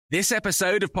This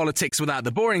episode of Politics Without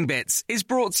the Boring Bits is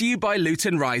brought to you by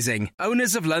Luton Rising,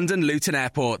 owners of London Luton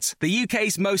Airport, the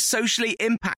UK's most socially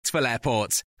impactful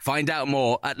airport. Find out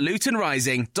more at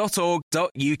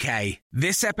lutonrising.org.uk.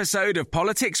 This episode of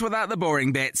Politics Without the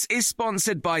Boring Bits is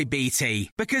sponsored by BT,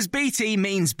 because BT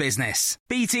means business.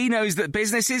 BT knows that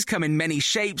businesses come in many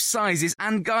shapes, sizes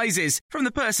and guises, from the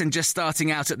person just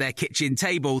starting out at their kitchen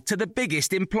table to the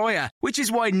biggest employer, which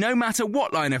is why no matter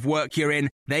what line of work you're in,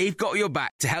 they've got your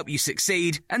back to help you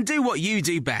succeed and do what you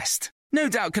do best. No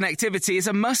doubt connectivity is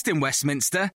a must in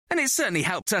Westminster, and it certainly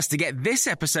helped us to get this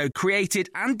episode created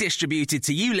and distributed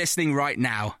to you listening right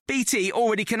now. BT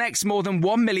already connects more than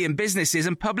 1 million businesses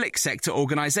and public sector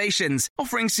organisations,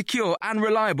 offering secure and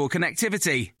reliable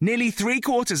connectivity. Nearly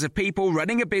 3/4 of people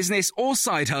running a business or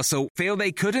side hustle feel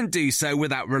they couldn't do so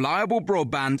without reliable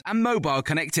broadband and mobile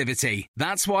connectivity.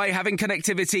 That's why having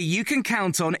connectivity you can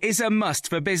count on is a must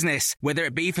for business, whether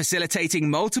it be facilitating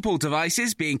multiple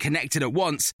devices being connected at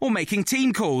once or making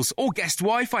team calls or guest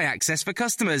Wi-Fi access for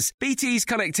customers. BT's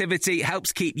connectivity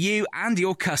helps keep you and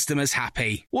your customers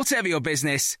happy. Whatever your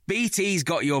business, BT's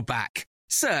got your back.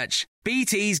 Search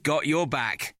BT's got your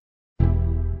back.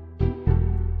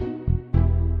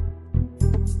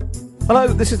 Hello,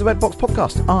 this is the Red Box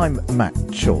Podcast. I'm Matt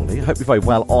Chorley. I hope you're very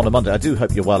well on a Monday. I do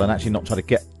hope you're well and actually not trying to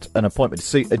get an appointment to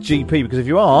see a GP, because if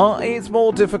you are, it's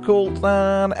more difficult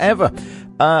than ever.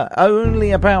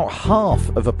 Only about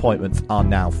half of appointments are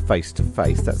now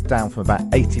face-to-face. That's down from about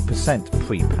 80%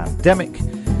 pre-pandemic.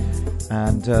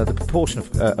 And the proportion of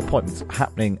appointments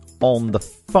happening on the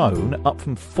phone up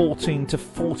from 14 to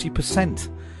 40%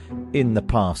 in the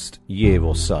past year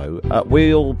or so.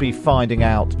 We'll be finding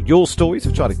out your stories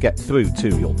of trying to get through to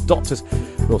your doctors.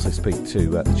 We'll also speak to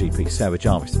the GP, Sarah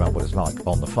Jarvis, about what it's like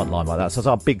on the front line like that. So that's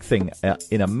our big thing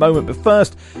in a moment. But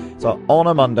first, so on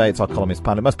a Monday, it's our columnist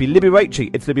panel. It must be Libby Raichie,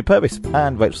 it's Libby Purvis,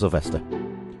 and Rachel Sylvester.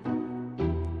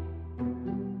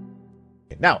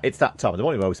 Now, it's that time of the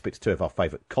morning where we speak to two of our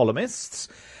favourite columnists.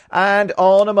 And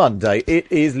on a Monday,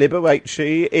 it is Libby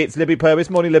Raichie, it's Libby Purvis.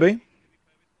 Morning, Libby.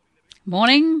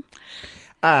 Morning.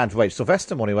 And Rachel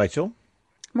Sylvester. Morning, Rachel.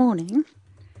 Morning.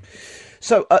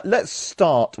 So let's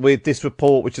start with this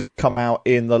report which has come out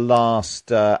in the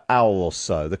last hour or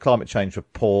so, the climate change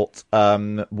report,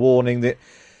 warning that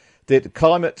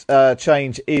climate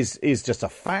change is just a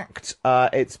fact.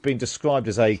 It's been described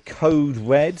as a code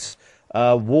red,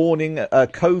 warning,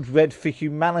 code red for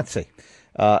humanity.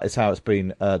 Is how it's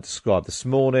been described this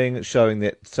morning, showing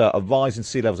that a rise in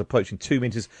sea levels approaching 2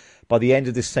 metres by the end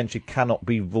of this century cannot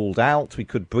be ruled out. We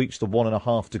could breach the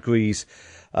 1.5 degrees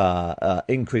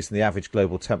increase in the average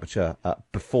global temperature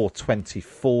before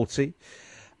 2040.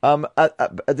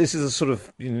 This is a sort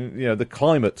of, the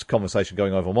climate conversation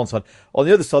going over on one side. On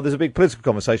the other side, there's a big political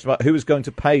conversation about who is going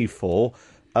to pay for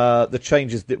the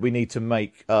changes that we need to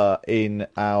make in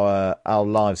our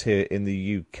lives here in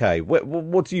the UK.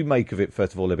 What do you make of it,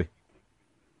 first of all, Libby?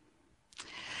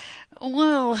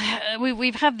 Well,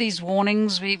 we've had these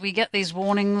warnings. We get these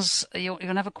warnings.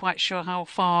 You're never quite sure how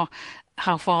far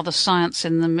the science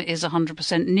in them is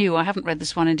 100% new. I haven't read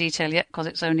this one in detail yet because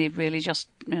it's only really just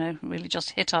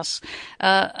hit us.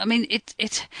 I mean,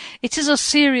 it is a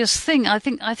serious thing. I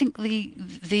think the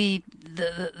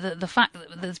fact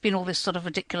that there's been all this sort of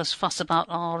ridiculous fuss about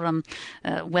our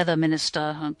weather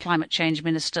minister and climate change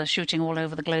minister shooting all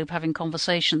over the globe having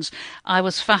conversations. I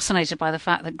was fascinated by the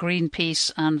fact that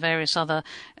Greenpeace and various other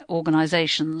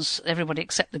organisations, everybody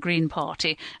except the Green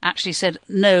Party, actually said,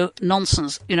 no,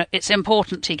 nonsense. It's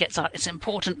important he gets out. It's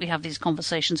important we have these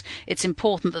conversations. It's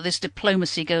important that this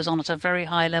diplomacy goes on at a very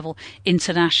high level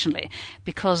internationally,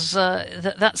 because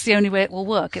that's the only way it will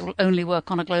work. It will only work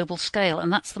on a global scale,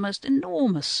 and that's the most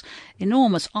enormous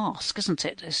ask, isn't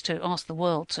it, is to ask the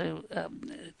world to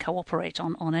cooperate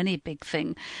on any big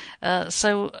thing.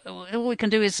 So all we can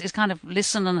do is kind of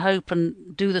listen and hope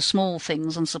and do the small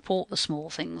things and support the small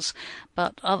things.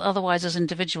 But otherwise, as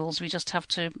individuals, we just have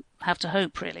to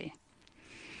hope, really.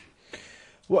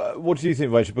 What do you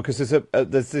think, Rachel? Because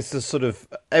there's this sort of,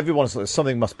 everyone's like,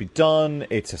 something must be done.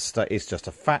 It's just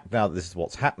a fact now that this is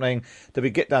what's happening. Then we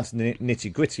get down to the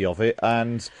nitty gritty of it,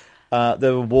 and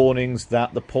there are warnings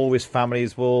that the poorest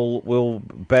families will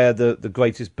bear the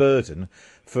greatest burden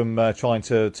from trying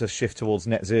to shift towards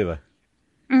net zero.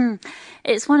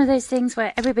 It's one of those things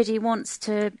where everybody wants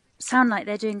to sound like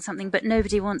they're doing something, but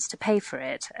nobody wants to pay for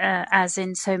it, as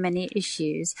in so many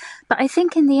issues. But I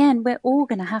think in the end, we're all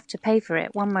going to have to pay for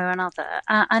it one way or another.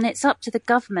 And it's up to the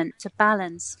government to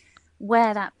balance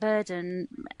where that burden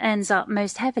ends up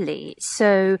most heavily.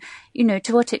 So,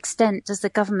 to what extent does the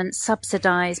government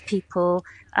subsidise people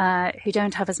who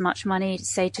don't have as much money,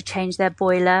 say, to change their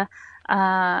boiler?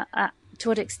 To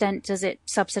what extent does it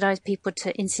subsidise people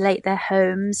to insulate their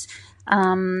homes?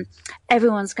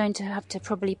 Everyone's going to have to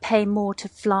probably pay more to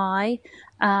fly,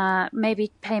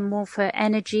 maybe pay more for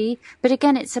energy. But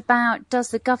again, it's about, does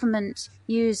the government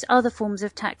use other forms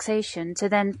of taxation to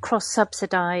then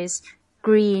cross-subsidise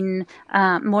green,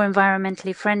 more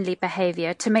environmentally friendly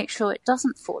behaviour to make sure it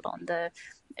doesn't fall on the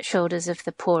shoulders of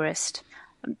the poorest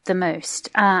the most?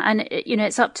 And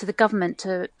it's up to the government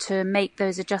to make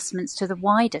those adjustments to the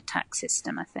wider tax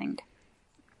system, I think.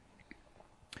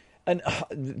 And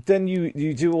then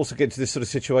you do also get to this sort of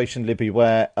situation, Libby,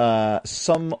 where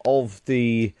some of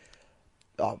the,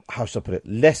 how should I put it,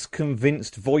 less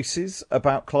convinced voices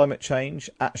about climate change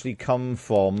actually come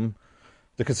from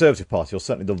the Conservative Party, or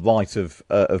certainly the right of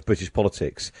British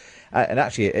politics. And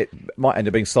actually, it might end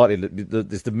up being slightly,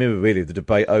 there's the mirror, really, of the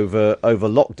debate over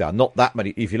lockdown. Not that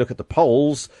many, if you look at the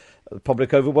polls, the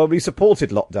public overwhelmingly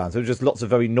supported lockdowns. There were just lots of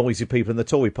very noisy people in the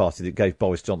Tory party that gave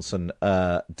Boris Johnson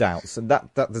doubts. And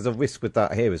that there's a risk with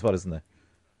that here as well, isn't there?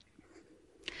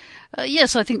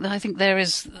 Yes, I think there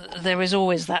is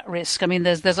always that risk. I mean,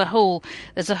 there's a whole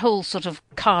sort of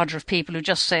cadre of people who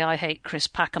just say, I hate Chris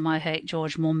Packham, I hate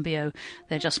George Monbiot.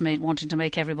 They're just wanting to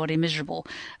make everybody miserable.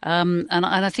 And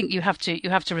I think you have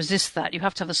to resist that. You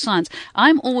have to have the science.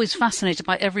 I'm always fascinated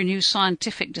by every new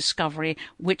scientific discovery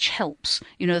which helps.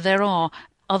 There are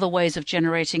other ways of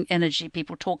generating energy.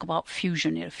 People talk about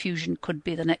fusion. Fusion could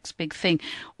be the next big thing.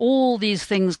 All these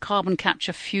things, carbon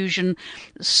capture, fusion,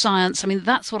 science. I mean,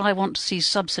 that's what I want to see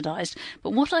subsidised. But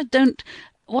what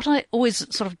I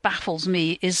always sort of baffles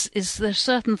me is there's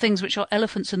certain things which are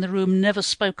elephants in the room, never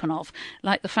spoken of,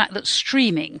 like the fact that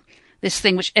streaming, this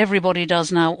thing which everybody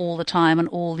does now all the time, and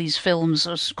all these films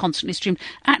are constantly streamed,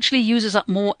 actually uses up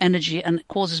more energy and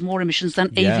causes more emissions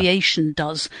than aviation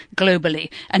does globally.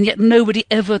 And yet nobody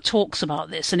ever talks about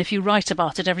this. And if you write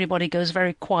about it, everybody goes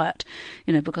very quiet,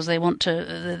 because they want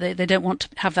to, they don't want to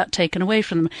have that taken away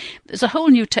from them. There's a whole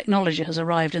new technology has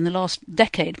arrived in the last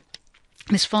decade,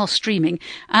 this fast streaming,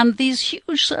 and these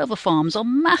huge server farms are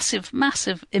massive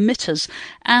emitters,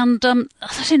 and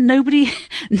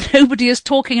nobody is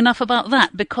talking enough about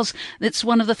that, because it's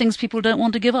one of the things people don't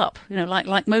want to give up,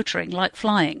 like motoring, like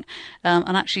flying,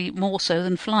 and actually more so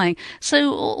than flying.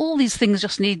 So all these things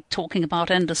just need talking about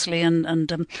endlessly,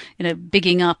 and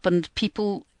bigging up, and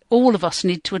all of us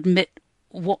need to admit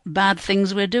what bad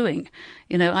things we're doing.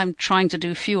 I'm trying to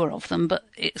do fewer of them, but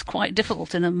it's quite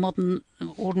difficult in a modern,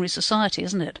 ordinary society,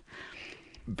 isn't it?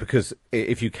 Because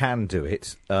if you can do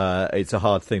it, it's a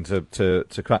hard thing to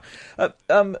crack.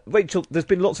 Rachel, there's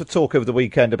been lots of talk over the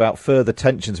weekend about further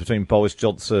tensions between Boris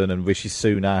Johnson and Rishi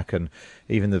Sunak, and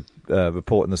even the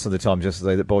report in the Sunday Times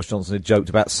yesterday that Boris Johnson had joked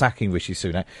about sacking Rishi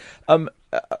Sunak.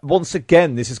 Once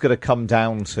again, this is going to come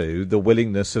down to the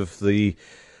willingness of the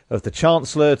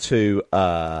Chancellor to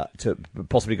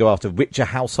possibly go after richer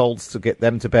households to get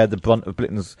them to bear the brunt of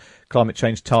Britain's climate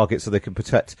change targets so they can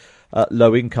protect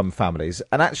low-income families.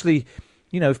 And actually,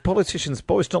 if politicians,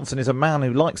 Boris Johnson is a man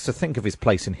who likes to think of his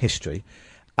place in history,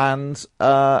 and,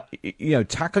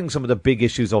 tackling some of the big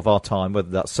issues of our time, whether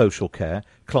that's social care,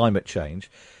 climate change,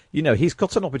 he's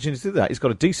got an opportunity to do that. He's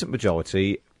got a decent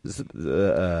majority.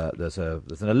 There's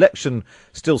an election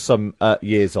still some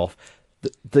years off.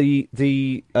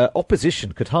 The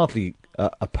opposition could hardly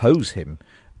oppose him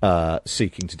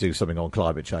seeking to do something on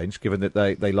climate change, given that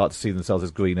they like to see themselves as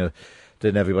greener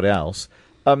than everybody else.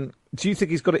 Do you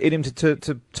think he's got it in him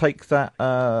to take that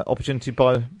opportunity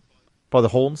by the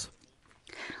horns?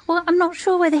 Well, I'm not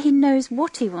sure whether he knows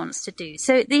what he wants to do.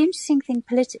 So the interesting thing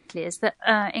politically is that,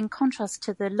 in contrast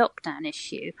to the lockdown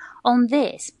issue, on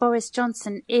this, Boris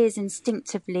Johnson is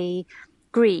instinctively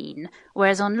green,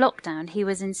 whereas on lockdown he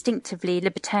was instinctively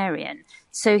libertarian.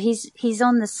 So he's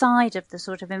on the side of the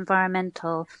sort of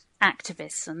environmental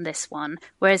activists on this one,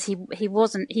 whereas he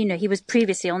wasn't, he was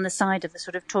previously on the side of the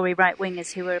sort of Tory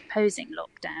right-wingers who were opposing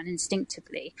lockdown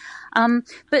instinctively.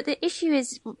 But the issue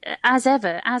is, as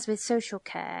ever, as with social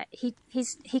care, he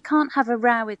can't have a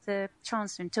row with the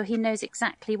Chancellor until he knows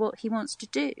exactly what he wants to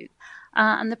do.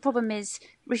 And the problem is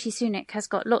Rishi Sunak has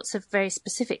got lots of very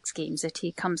specific schemes that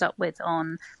he comes up with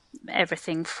on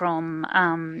everything from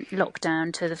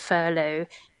lockdown to the furlough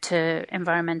to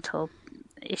environmental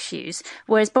issues,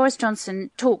 whereas Boris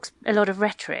Johnson talks a lot of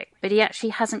rhetoric, but he actually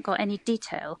hasn't got any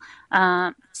detail.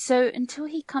 So until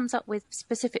he comes up with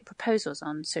specific proposals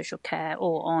on social care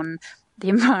or on the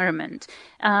environment,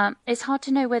 it's hard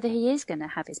to know whether he is going to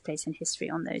have his place in history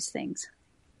on those things.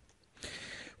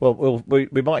 Well,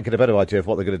 we might get a better idea of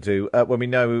what they're going to do when we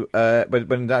know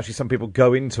when actually some people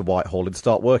go into Whitehall and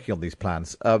start working on these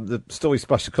plans. The story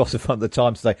splashed across the front of the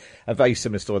Times today, a very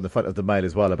similar story in the front of the Mail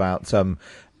as well about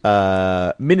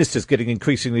ministers getting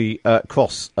increasingly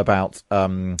cross about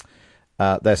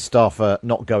their staff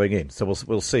not going in. So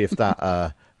we'll see if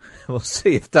that. We'll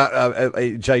see if that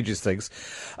it changes things.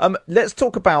 Let's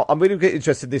talk about. I'm really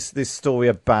interested in this story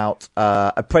about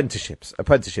apprenticeships.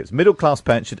 Middle class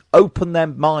parents should open their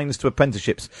minds to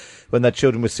apprenticeships when their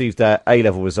children receive their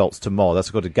A-level results tomorrow. That's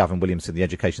according to Gavin Williamson, the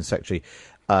Education Secretary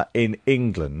in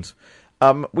England.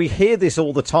 We hear this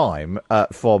all the time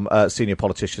from senior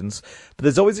politicians, but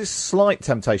there's always this slight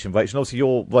temptation, Rachel. And obviously,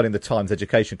 you're running the Times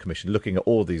Education Commission, looking at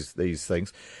all these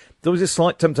things. There was a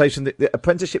slight temptation that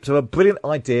apprenticeships are a brilliant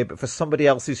idea, but for somebody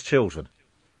else's children.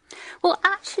 Well,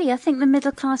 actually, I think the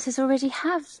middle classes already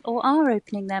have or are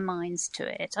opening their minds to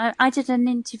it. I did an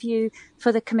interview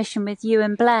for the Commission with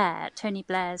Ewan Blair, Tony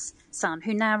Blair's son,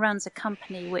 who now runs a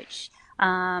company which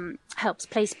helps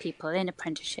place people in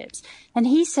apprenticeships. And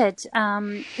he said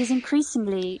he's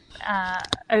increasingly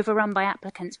overrun by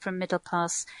applicants from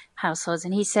middle-class households.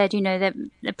 And he said, that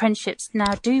apprenticeships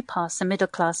now do pass the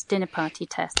middle-class dinner party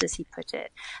test, as he put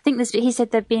it. I think he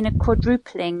said there'd been a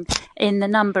quadrupling in the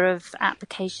number of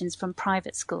applications from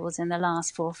private schools in the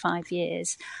last 4 or 5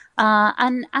 years.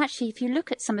 And actually, if you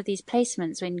look at some of these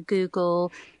placements in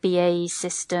Google, BAE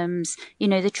Systems,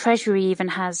 the Treasury even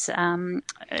has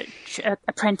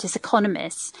apprentice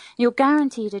economists. You're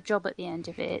guaranteed a job at the end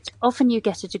of it. Often you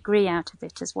get a degree out of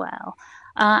it as well.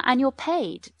 And you're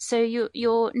paid. So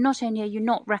you're not only are you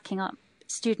not racking up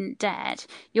student debt,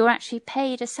 you're actually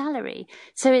paid a salary.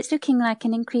 So it's looking like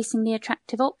an increasingly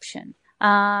attractive option.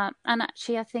 And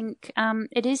actually, I think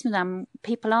it is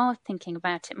people are thinking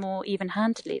about it more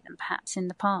even-handedly than perhaps in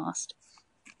the past.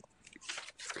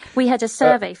 We had a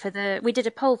survey we did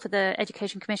a poll for the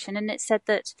Education Commission, and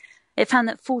it found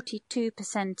that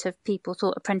 42% of people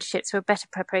thought apprenticeships were a better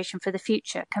preparation for the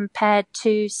future compared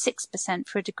to 6%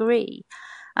 for a degree.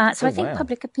 So I think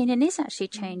public opinion is actually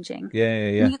changing.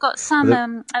 Yeah. You've got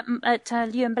some at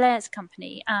Ewan Blair's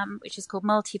company, which is called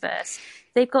Multiverse.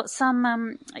 They've got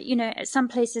some, some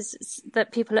places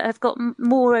that people have got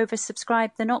more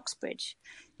oversubscribed than Oxbridge.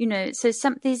 So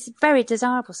these very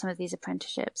desirable, some of these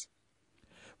apprenticeships.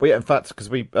 Well, yeah, in fact, because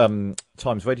we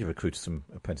Times Radio recruited some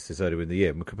apprentices earlier in the year,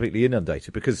 and we're completely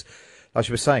inundated because, as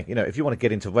you were saying, if you want to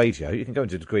get into radio, you can go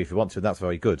into a degree if you want to, and that's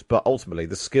very good. But ultimately,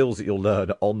 the skills that you'll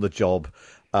learn on the job,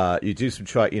 you do some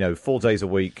 4 days a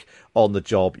week on the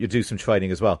job, you do some training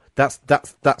as well. That's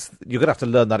you're going to have to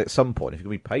learn that at some point if you're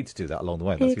going to be paid to do that along the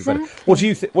way. That's exactly.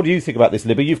 Better. What do you think about this,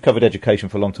 Libby? You've covered education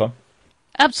for a long time.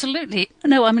 Absolutely.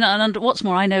 No, I mean, and what's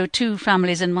more, I know 2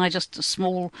 families in my just a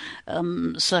small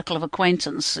circle of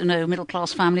acquaintance,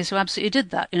 middle-class families who absolutely did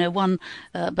that. One,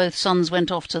 both sons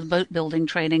went off to the boat building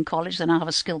training college. They now have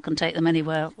a skill can take them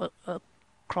anywhere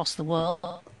across the world.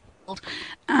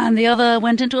 And the other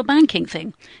went into a banking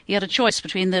thing. He had a choice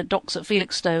between the docks at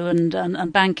Felixstowe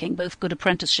and banking, both good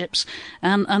apprenticeships,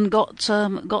 and got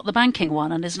the banking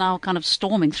one, and is now kind of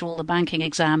storming through all the banking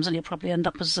exams, and he'll probably end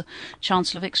up as the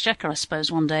Chancellor of Exchequer, I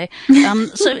suppose, one day.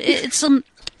 So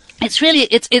it's really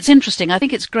interesting. I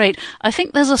think it's great. I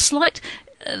think there's a slight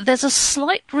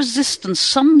resistance.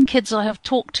 Some kids I have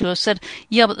talked to have said,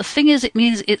 yeah, but the thing is, it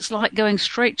means it's like going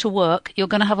straight to work. You're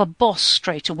going to have a boss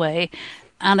straight away.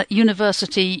 And at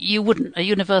university, you wouldn't. At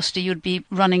university, you'd be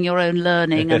running your own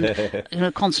learning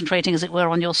and concentrating, as it were,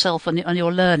 on yourself and on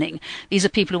your learning. These are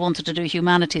people who wanted to do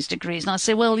humanities degrees. And I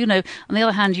say, well, on the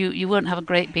other hand, you won't have a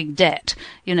great big debt,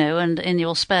 and in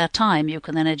your spare time, you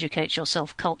can then educate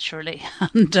yourself culturally.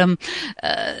 And,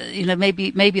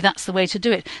 maybe that's the way to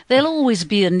do it. There'll always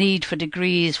be a need for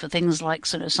degrees for things like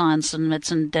sort of science and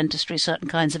medicine, dentistry, certain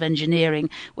kinds of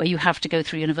engineering, where you have to go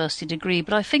through a university degree.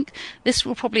 But I think this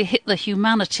will probably hit the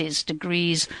humanities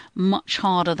degrees much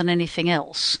harder than anything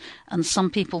else, and some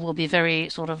people will be very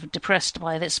sort of depressed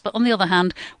by this. But on the other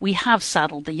hand, we have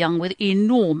saddled the young with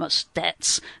enormous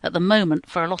debts at the moment,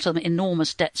 for a lot of them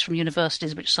enormous debts from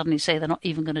universities which suddenly say they're not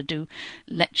even going to do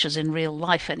lectures in real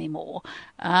life anymore.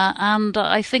 And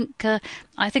I think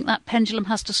that pendulum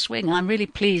has to swing. I'm really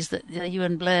pleased that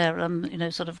Ewan Blair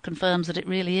sort of confirms that it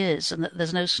really is, and that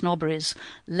there's no snobberies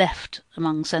left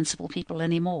among sensible people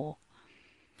anymore.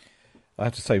 I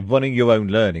have to say, running your own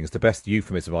learning is the best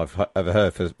euphemism I've ever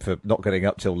heard for not getting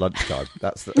up till lunchtime.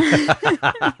 That's in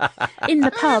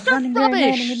the pub, running your own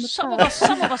learning in the pub.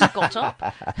 Some of us got up.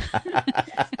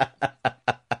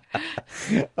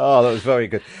 Oh, that was very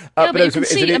good. But you can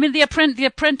see, I mean, the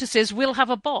apprentices will have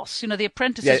a boss. You know, the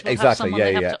apprentices will have someone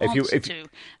they have to answer to.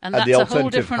 And that's a whole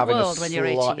different world when you're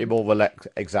 18. Slightly more relaxed,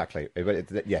 exactly.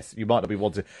 Yes, you might not be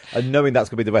wanting, and knowing that's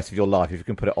going to be the rest of your life, if you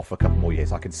can put it off for a couple more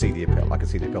years, I can see the appeal.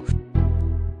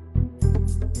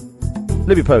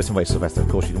 Libby Purvis and Ray Sylvester, of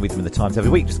course, you can read them in the Times every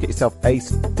week. Just get yourself a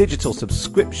digital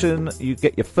subscription. You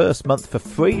get your first month for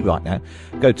free right now.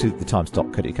 Go to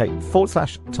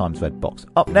thetimes.co.uk/Times Red Box.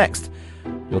 Up next,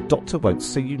 your doctor won't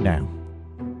see you now.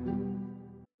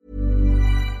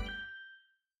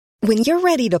 When you're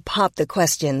ready to pop the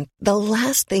question, the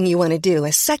last thing you want to do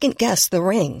is second-guess the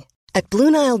ring. At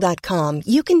BlueNile.com,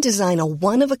 you can design a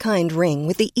one-of-a-kind ring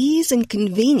with the ease and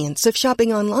convenience of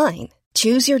shopping online.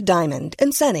 Choose your diamond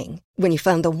and setting. When you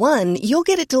find the one, you'll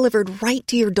get it delivered right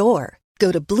to your door.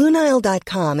 Go to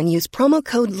BlueNile.com and use promo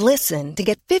code LISTEN to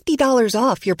get $50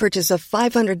 off your purchase of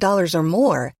 $500 or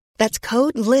more. That's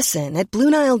code LISTEN at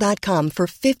BlueNile.com for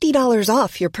 $50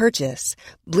 off your purchase.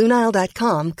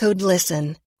 BlueNile.com, code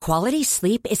LISTEN. Quality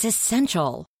sleep is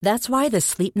essential. That's why the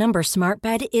Sleep Number Smart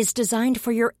Bed is designed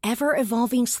for your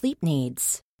ever-evolving sleep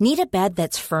needs. Need a bed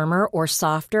that's firmer or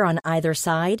softer on either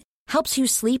side? Helps you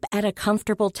sleep at a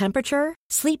comfortable temperature?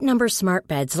 Sleep Number Smart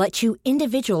Beds let you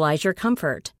individualize your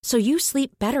comfort, so you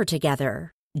sleep better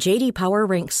together. J.D. Power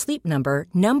ranks Sleep Number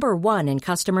number 1 in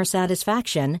customer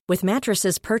satisfaction with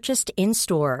mattresses purchased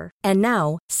in-store. And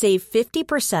now, save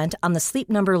 50% on the Sleep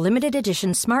Number Limited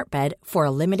Edition Smart Bed for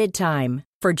a limited time.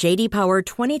 For J.D. Power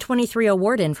 2023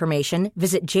 award information,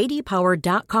 visit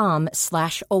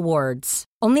jdpower.com/awards.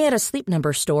 Only at a Sleep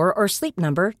Number store or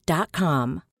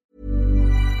sleepnumber.com.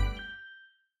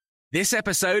 This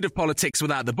episode of Politics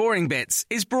Without the Boring Bits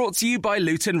is brought to you by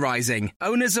Luton Rising,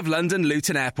 owners of London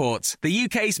Luton Airport, the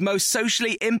UK's most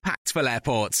socially impactful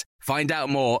airport. Find out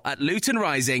more at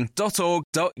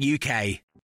lutonrising.org.uk.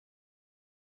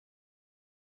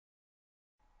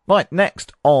 Right,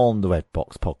 next on the Red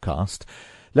Box podcast,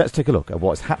 let's take a look at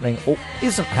what's happening or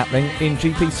isn't happening in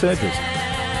GP surgeries.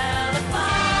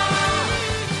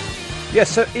 Yes,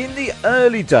 so in the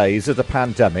early days of the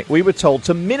pandemic, we were told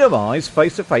to minimise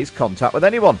face-to-face contact with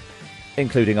anyone,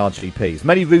 including our GPs.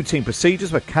 Many routine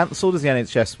procedures were cancelled as the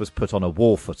NHS was put on a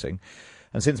war footing.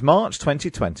 And since March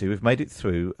 2020, we've made it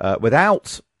through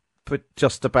without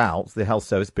just about the health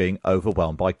service being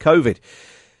overwhelmed by COVID.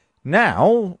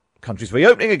 Now, country's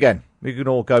reopening again. We can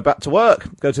all go back to work,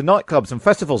 go to nightclubs and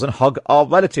festivals and hug our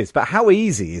relatives. But how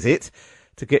easy is it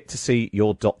to get to see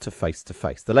your doctor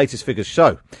face-to-face? The latest figures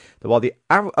show that while the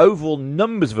overall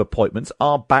numbers of appointments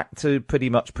are back to pretty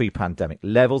much pre-pandemic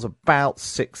levels, about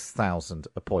 6,000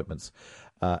 appointments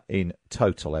in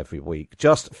total every week,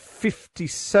 just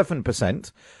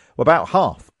 57%, or about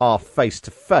half, are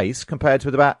face-to-face, compared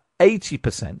with about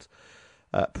 80%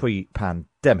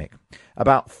 pre-pandemic.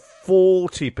 About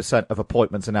 40% of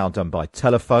appointments are now done by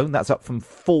telephone. That's up from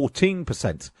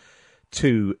 14%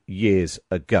 2 years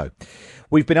ago.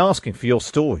 We've been asking for your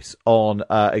stories on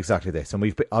exactly this,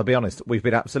 and I'll be honest, we've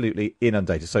been absolutely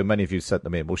inundated. So many of you sent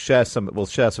them in. We'll share some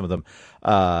of them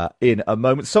in a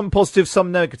moment. Some positive, some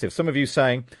negative. Some of you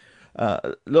saying,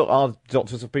 look, our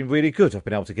doctors have been really good. I've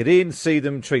been able to get in, see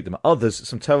them, treat them. Others,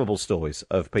 some terrible stories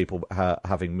of people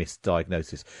having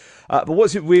misdiagnosis. But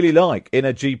what's it really like in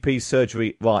a GP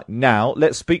surgery right now?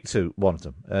 Let's speak to one of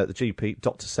them, the GP,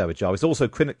 Dr. Sarah Jarvis, also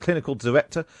clinical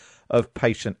director of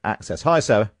Patient Access. Hi,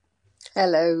 Sarah.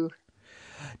 Hello.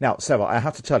 Now, Sarah, I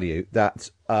have to tell you that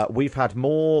we've had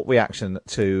more reaction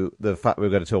to the fact we're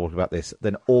going to talk about this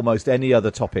than almost any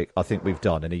other topic I think we've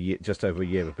done in a year, just over a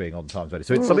year of being on Times Radio.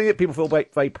 So it's something that people feel very,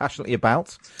 very passionately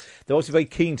about. They're also very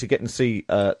keen to get and see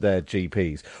their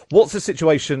GPs. What's the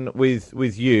situation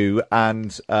with you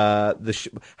and how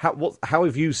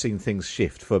have you seen things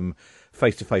shift from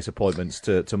face-to-face appointments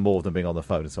to more of them being on the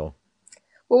phone and so on?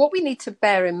 Well, what we need to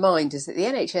bear in mind is that the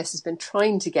NHS has been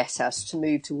trying to get us to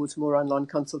move towards more online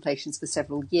consultations for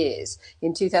several years.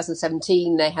 In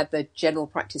 2017, they had the General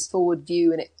Practice Forward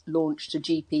View, and it launched a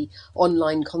GP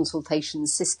online consultation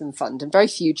system fund. And very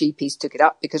few GPs took it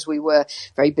up because we were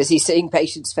very busy seeing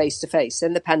patients face to face.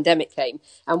 Then the pandemic came,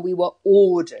 and we were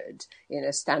ordered in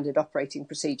a standard operating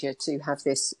procedure to have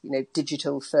this,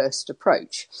 digital first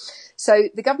approach. So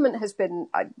the government has been,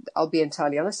 I'll be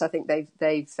entirely honest, I think they've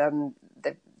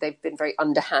been very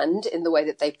underhand in the way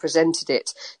that they've presented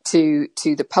it to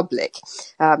the public,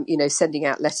 sending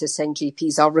out letters saying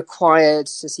GPs are required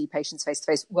to see patients face to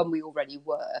face when we already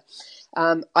were.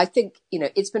 I think,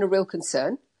 it's been a real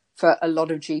concern for a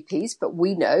lot of GPs, but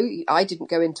we know, I didn't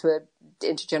go into a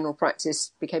into general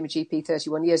practice, became a GP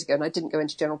 31 years ago, and I didn't go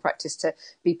into general practice to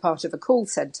be part of a call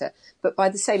centre. But by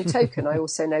the same token, I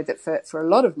also know that for a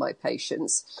lot of my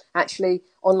patients, actually,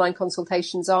 online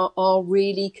consultations are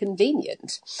really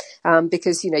convenient,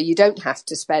 because, you don't have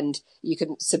to you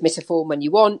can submit a form when you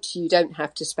want. You don't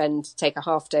have to take a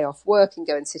half day off work and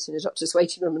go and sit in a doctor's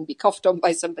waiting room and be coughed on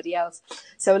by somebody else.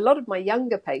 So a lot of my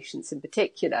younger patients in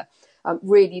particular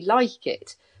really like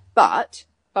it. But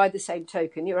by the same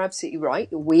token, you're absolutely right.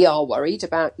 We are worried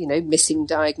about, missing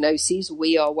diagnoses.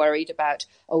 We are worried about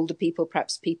older people,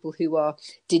 perhaps people who are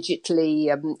digitally,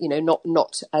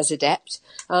 not as adept.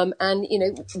 And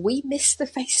we miss the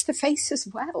face-to-face as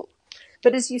well.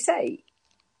 But as you say,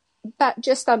 back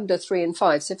just under 3 and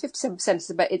 5, so 57% is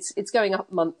about, it's going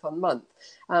up month on month.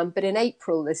 But in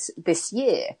April this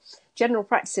year, general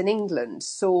practice in England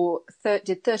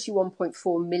did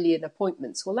 31.4 million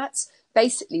appointments. Well, that's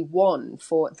basically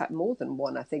more than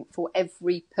one, I think, for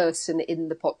every person in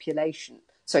the population.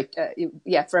 For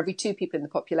every 2 people in the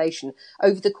population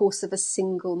over the course of a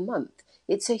single month.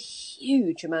 It's a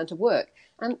huge amount of work.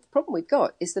 And the problem we've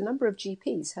got is the number of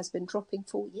GPs has been dropping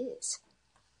for years.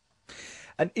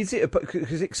 And is it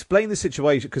because explain the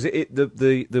situation, because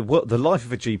the life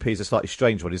of a GP is a slightly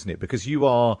strange one, isn't it? Because you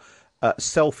are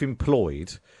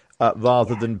self-employed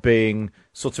rather than being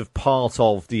sort of part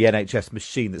of the NHS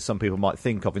machine that some people might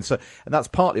think of, and that's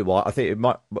partly why I think it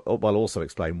might also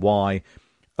explain why,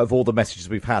 of all the messages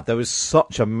we've had, there is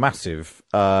such a massive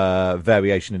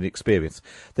variation in experience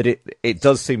that it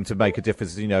does seem to make a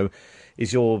difference.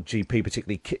 Is your GP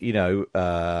particularly,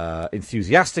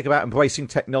 enthusiastic about embracing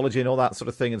technology and all that sort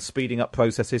of thing and speeding up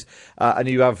processes? And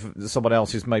you have someone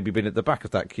else who's maybe been at the back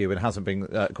of that queue and hasn't been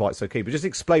quite so keen. But just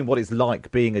explain what it's like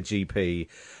being a GP.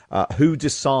 Who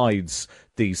decides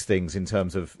these things in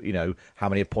terms of, how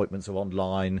many appointments are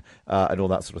online and all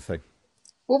that sort of thing?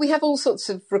 Well, we have all sorts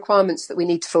of requirements that we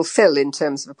need to fulfil in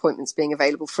terms of appointments being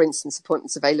available. For instance,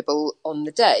 appointments available on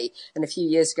the day. And a few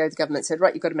years ago, the government said,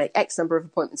 right, you've got to make X number of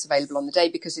appointments available on the day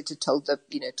because it had told the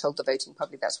voting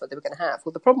public that's what they were going to have.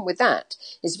 Well, the problem with that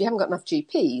is if you haven't got enough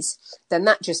GPs, then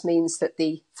that just means that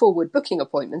the forward booking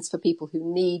appointments for people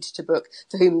who need to book,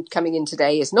 for whom coming in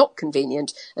today is not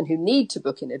convenient and who need to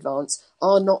book in advance,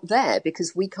 are not there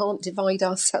because we can't divide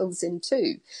ourselves in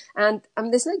two. And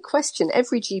there's no question,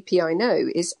 every GP I know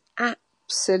is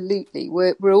absolutely,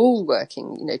 we're all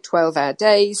working, 12-hour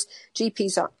days.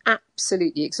 GPs are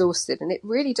absolutely exhausted, and it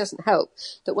really doesn't help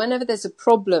that whenever there's a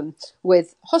problem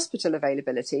with hospital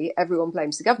availability, everyone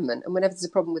blames the government, and whenever there's a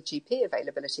problem with GP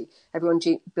availability, everyone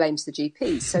blames the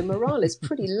GPs. So morale is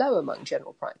pretty low among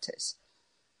general practice.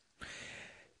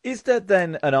 Is there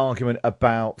then an argument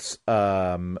about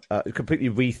completely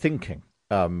rethinking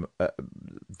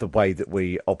the way that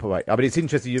we operate? I mean, it's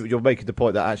interesting you're making the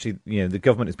point that actually, the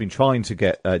government has been trying to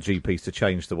get GPs to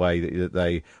change the way that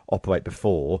they operate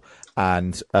before,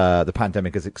 and the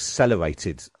pandemic has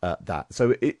accelerated that.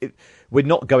 So we're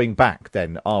not going back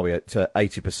then, are we, to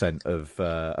 80% of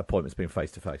appointments being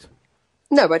face-to-face?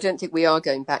 No, I don't think we are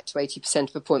going back to 80%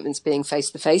 of appointments being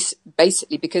face-to-face,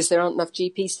 basically because there aren't enough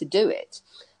GPs to do it.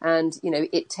 And,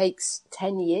 it takes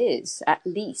 10 years at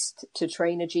least to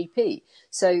train a GP.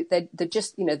 So they're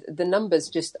just, the numbers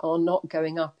just are not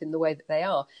going up in the way that they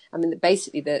are. I mean,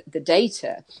 basically the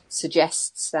data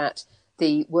suggests that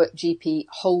the GP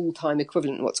whole-time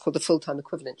equivalent, what's called the full-time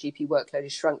equivalent GP workload,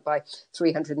 is shrunk by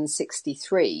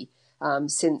 363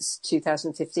 since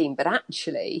 2015. But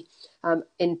actually,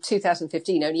 in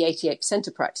 2015, only 88%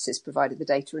 of practices provided the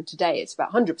data, and today it's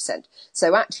about 100%.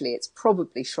 So actually, it's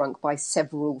probably shrunk by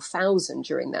several thousand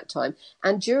during that time.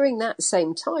 And during that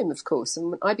same time, of course,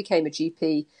 and when I became a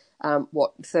GP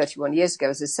 31 years ago,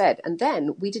 as I said. And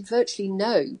then we did virtually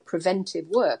no preventive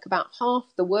work. About half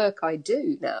the work I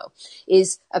do now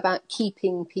is about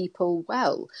keeping people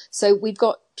well. So we've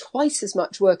got twice as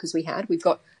much work as we had. We've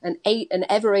got an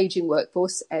ever-aging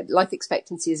workforce. Life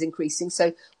expectancy is increasing,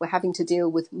 so we're having to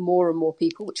deal with more and more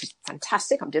people, which is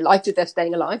fantastic. I'm delighted they're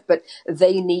staying alive, but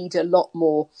they need a lot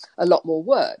more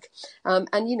work.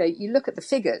 And you look at the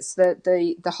figures,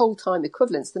 the whole time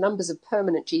equivalents, the numbers of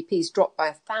permanent GPs dropped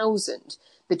by 1,000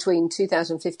 between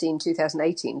 2015 and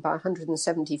 2018, by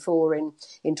 174 in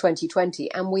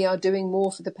 2020, and we are doing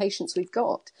more for the patients we've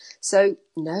got. So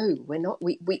no, we're not.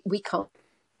 We can't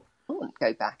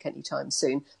go back anytime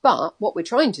soon. But what we're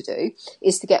trying to do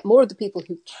is to get more of the people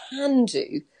who can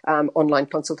do online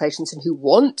consultations and who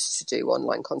want to do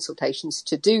online consultations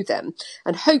to do them.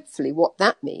 And hopefully what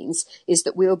that means is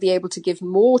that we'll be able to give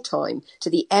more time to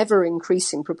the ever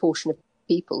increasing proportion of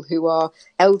people who are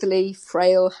elderly,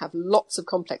 frail, have lots of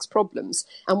complex problems,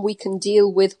 and we can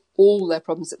deal with all their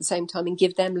problems at the same time and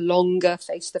give them longer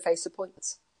face-to-face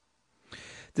appointments.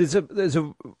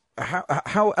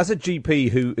 How as a GP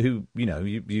who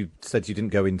you said you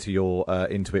didn't go into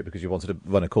it because you wanted to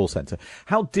run a call centre.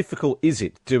 How difficult is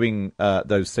it doing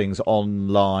those things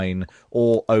online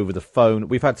or over the phone?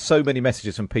 We've had so many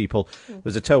messages from people.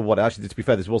 There's a terrible one. Actually, to be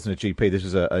fair, this wasn't a GP. This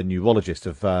was a neurologist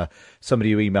of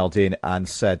somebody who emailed in and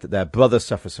said that their brother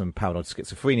suffers from paranoid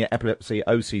schizophrenia, epilepsy,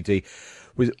 OCD.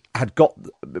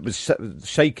 Was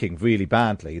shaking really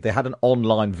badly. They had an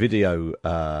online video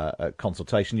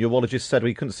consultation. Neurologist said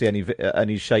he couldn't see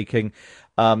any shaking.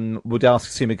 Would ask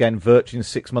to see him again virtually in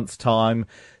 6 months' time.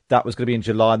 That was going to be in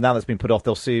July. Now that's been put off.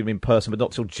 They'll see him in person, but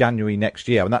not till January next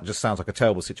year. And that just sounds like a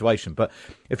terrible situation. But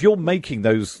if you're making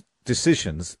those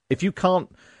decisions, if you can't,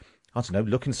 I don't know,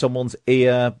 look in someone's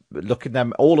ear, look at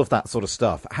them, all of that sort of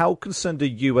stuff, how concerned are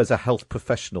you as a health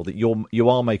professional that you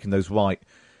are making those right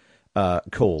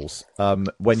calls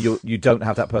when you don't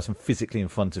have that person physically in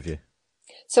front of you?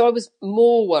 So I was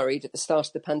more worried at the start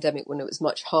of the pandemic when it was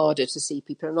much harder to see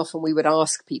people. And often we would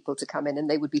ask people to come in and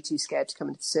they would be too scared to come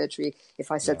into surgery.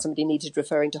 If I said somebody needed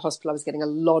referring to hospital, I was getting a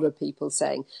lot of people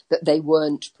saying that they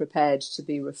weren't prepared to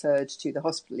be referred to the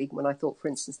hospital, even when I thought, for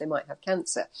instance, they might have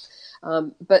cancer.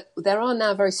 But there are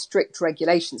now very strict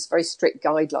regulations, very strict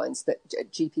guidelines that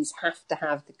GPs have to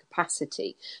have the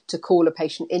capacity to call a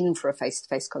patient in for a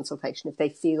face-to-face consultation if they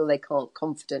feel they can't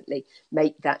confidently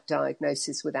make that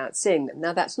diagnosis without seeing them.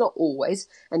 Now, that's not always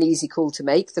an easy call to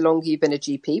make. The longer you've been a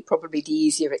GP, probably the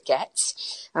easier it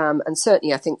gets. And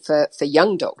certainly, I think for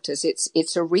young doctors,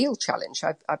 it's a real challenge.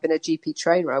 I've been a GP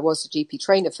trainer. I was a GP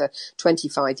trainer for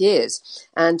 25 years.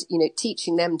 And,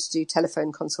 teaching them to do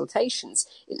telephone consultations,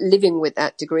 living with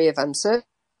that degree of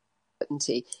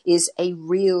uncertainty is a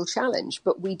real challenge.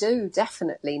 But we do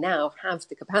definitely now have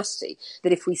the capacity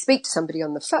that if we speak to somebody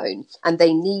on the phone and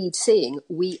they need seeing,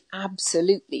 we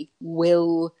absolutely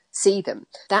will see them.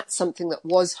 That's something that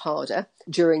was harder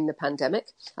during the pandemic,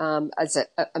 as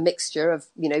a mixture of,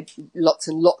 lots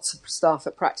and lots of staff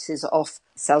at practices are off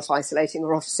self-isolating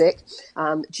or off sick,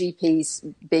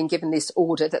 GPs being given this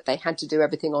order that they had to do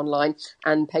everything online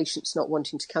and patients not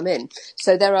wanting to come in.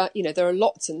 So there are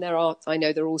lots, and I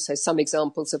know there are also some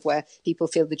examples of where people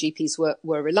feel the GPs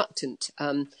were reluctant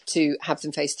to have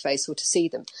them face to face or to see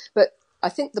them. But I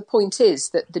think the point is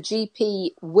that the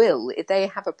GP they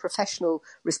have a professional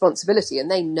responsibility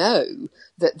and they know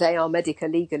that they are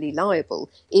legally liable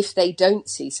if they don't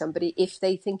see somebody, if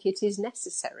they think it is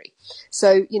necessary.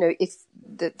 So, if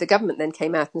the government then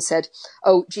came out and said,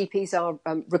 GPs are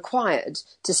required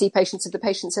to see patients if the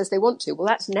patient says they want to. Well,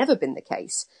 that's never been the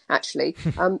case, actually,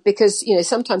 because,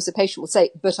 sometimes the patient will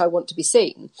say, but I want to be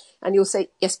seen. And you'll say,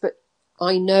 yes, but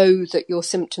I know that your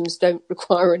symptoms don't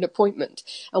require an appointment.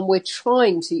 And we're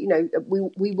trying to,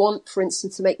 we want, for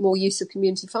instance, to make more use of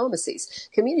community pharmacies.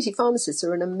 Community pharmacists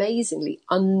are an amazingly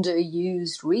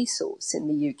underused resource in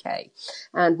the UK.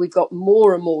 And we've got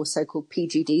more and more so-called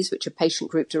PGDs, which are patient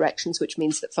group directions, which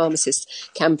means that pharmacists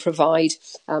can provide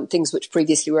things which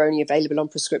previously were only available on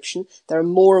prescription. There are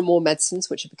more and more medicines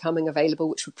which are becoming available,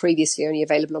 which were previously only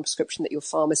available on prescription, that your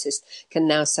pharmacist can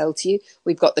now sell to you.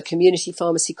 We've got the community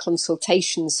pharmacy consultation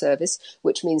service,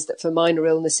 which means that for minor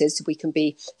illnesses, we can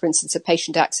be, for instance, a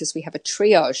patient access. We have a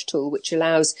triage tool, which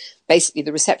allows basically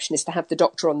the receptionist to have the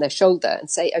doctor on their shoulder and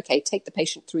say, okay, take the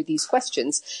patient through these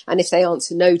questions. And if they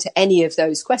answer no to any of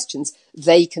those questions,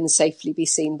 they can safely be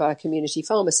seen by a community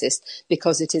pharmacist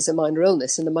because it is a minor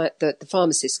illness, and the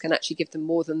pharmacist can actually give them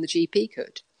more than the GP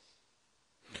could.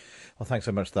 Well, thanks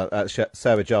so much for that.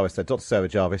 Sarah Jarvis, Dr. Sarah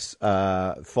Jarvis,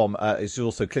 is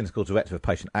also Clinical Director of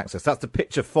Patient Access. That's the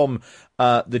picture from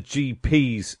the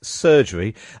GP's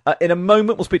surgery. In a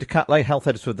moment, we'll speak to Kat Lay, Health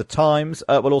Editor of The Times.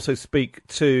 We'll also speak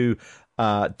to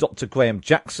Dr. Graham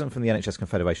Jackson from the NHS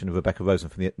Confederation and Rebecca Rosen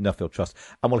from the Nuffield Trust.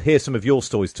 And we'll hear some of your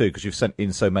stories too, because you've sent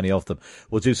in so many of them.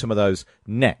 We'll do some of those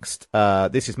next.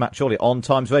 This is Matt Chorley on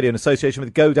Times Radio in association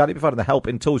with GoDaddy, providing the help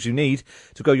and tools you need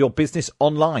to grow your business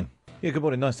online. Yeah, good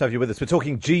morning. Nice to have you with us. We're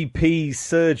talking GP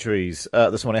surgeries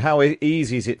this morning. How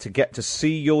easy is it to get to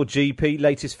see your GP?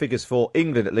 Latest figures for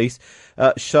England, at least,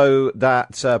 show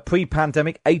that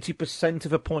pre-pandemic, 80%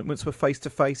 of appointments were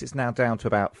face-to-face. It's now down to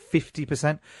about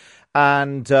 50%.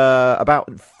 And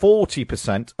about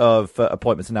 40% of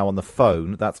appointments are now on the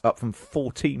phone. That's up from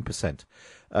 14%.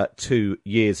 2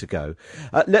 years ago.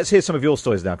 Let's hear some of your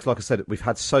stories now, because like I said, we've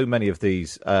had so many of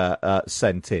these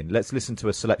sent in. Let's listen to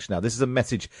a selection now. This is a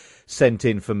message sent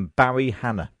in from Barry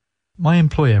Hannah. My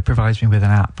employer provides me with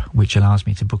an app which allows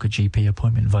me to book a GP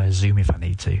appointment via Zoom if I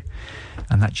need to,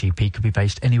 and that GP could be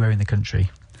based anywhere in the country.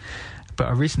 But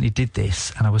I recently did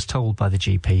this and I was told by the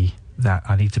GP that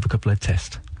I need to book a blood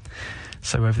test.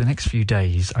 So over the next few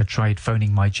days I tried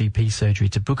phoning my GP surgery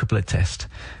to book a blood test,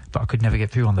 but I could never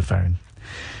get through on the phone.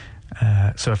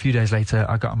 So a few days later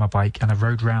I got on my bike and I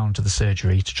rode round to the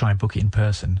surgery to try and book it in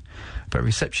person, but a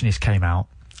receptionist came out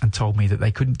and told me that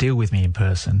they couldn't deal with me in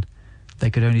person. They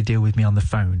could only deal with me on the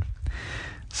phone.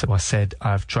 So I said,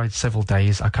 I've tried several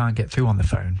days, I can't get through on the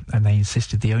phone, and they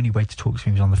insisted the only way to talk to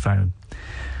me was on the phone.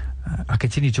 I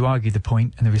continued to argue the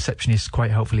point, and the receptionist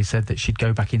quite helpfully said that she'd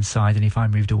go back inside, and if I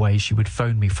moved away, she would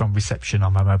phone me from reception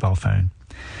on my mobile phone.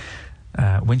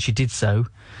 When she did so,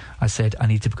 I said, I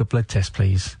need to book a blood test,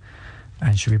 please.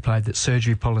 And she replied that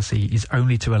surgery policy is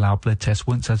only to allow blood tests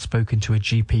once I'd spoken to a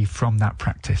GP from that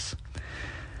practice.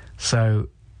 So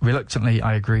reluctantly,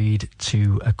 I agreed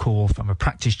to a call from a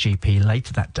practice GP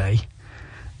later that day,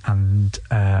 and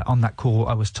on that call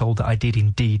I was told that I did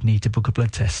indeed need to book a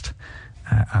blood test,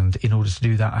 and in order to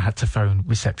do that I had to phone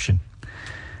reception.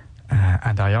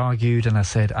 And I argued and I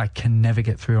said, I can never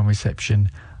get through on reception,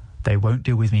 they won't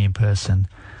deal with me in person,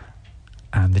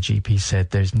 and the GP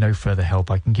said there's no further help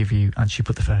I can give you, and she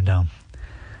put the phone down.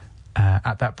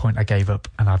 At that point I gave up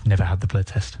and I've never had the blood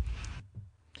test.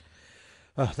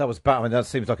 That was Barry. I mean, that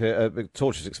seems like a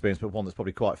torturous experience, but one that's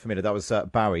probably quite familiar. That was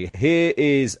Barry. Here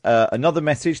is another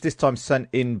message, this time sent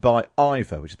in by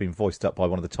Ivor, which has been voiced up by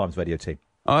one of the Times Radio team.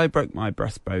 I broke my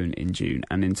breastbone in June,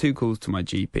 and in 2 calls to my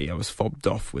GP, I was fobbed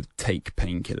off with take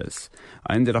painkillers.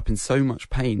 I ended up in so much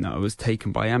pain that I was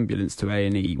taken by ambulance to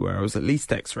A&E, where I was at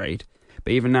least x-rayed,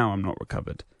 but even now I'm not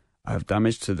recovered. I have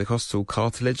damage to the costal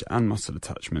cartilage and muscle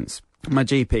attachments. My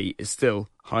GP is still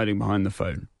hiding behind the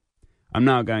phone. I'm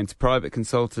now going to private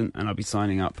consultant and I'll be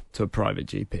signing up to a private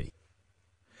GP.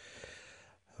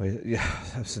 Yeah,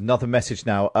 that's another message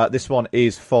now. This one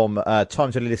is from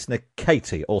Times Radio listener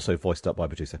Katie, also voiced up by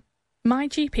producer. My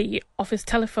GP offers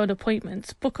telephone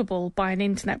appointments bookable by an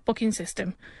internet booking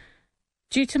system.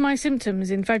 Due to my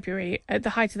symptoms in February at the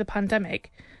height of the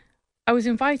pandemic, I was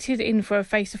invited in for a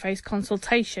face-to-face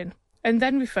consultation and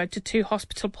then referred to 2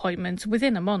 hospital appointments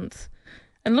within a month.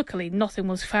 And luckily nothing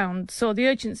was found, so the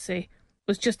urgency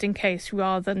was just in case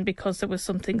rather than because there was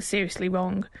something seriously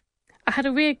wrong. I had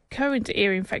a recurrent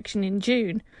ear infection in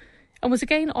June and was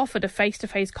again offered a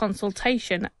face-to-face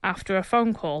consultation after a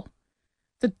phone call.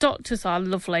 The doctors are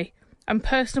lovely and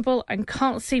personable and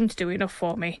can't seem to do enough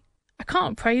for me. I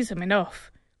can't praise them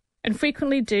enough, and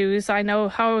frequently do, as I know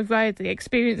how rare the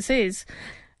experience is.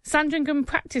 Sandringham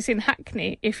practice in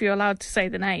Hackney, if you're allowed to say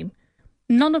the name.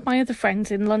 None of my other friends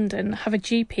in London have a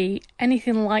GP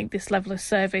anything like this level of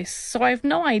service, so I have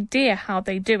no idea how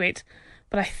they do it,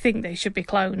 but I think they should be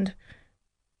cloned.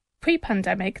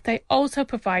 Pre-pandemic, they also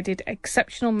provided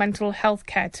exceptional mental health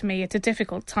care to me at a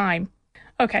difficult time.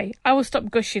 Okay, I will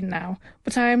stop gushing now,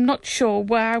 but I am not sure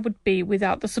where I would be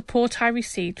without the support I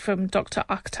received from Dr.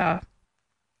 Akhtar.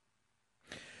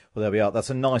 Well, there we are. That's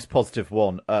a nice positive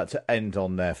one to end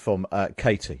on there from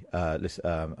Katie.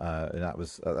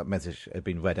 That message had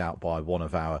been read out by one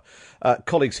of our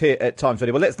colleagues here at Times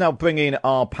Radio. Well, let's now bring in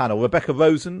our panel. Rebecca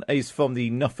Rosen is from the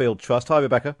Nuffield Trust. Hi,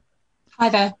 Rebecca. Hi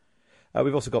there.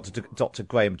 We've also got Dr.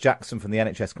 Graham Jackson from the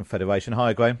NHS Confederation.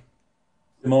 Hi, Graham.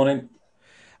 Good morning.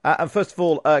 And first of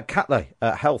all, Kat Lay,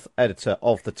 health editor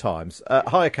of The Times.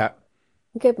 Hi, Kat.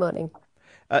 Good morning.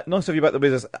 Nice to have you back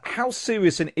with us. How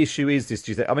serious an issue is this,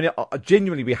 do you think? I mean,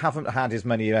 genuinely, we haven't had as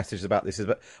many messages about this,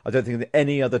 but I don't think that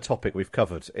any other topic we've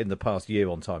covered in the past year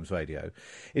on Times Radio.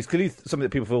 It's clearly something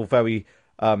that people feel very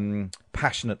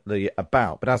passionately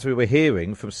about. But as we were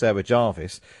hearing from Sarah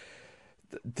Jarvis,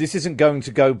 this isn't going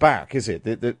to go back, is it?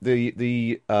 The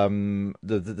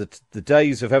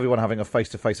days of everyone having a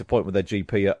face-to-face appointment with their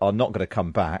GP are not going to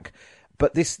come back.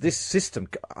 But this system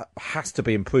has to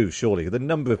be improved, surely. The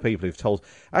number of people who've told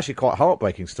actually quite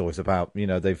heartbreaking stories about,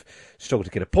 they've struggled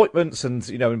to get appointments and,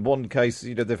 in one case,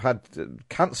 they've had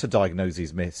cancer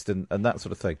diagnoses missed and that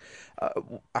sort of thing.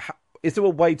 Is there a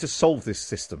way to solve this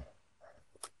system?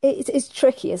 It's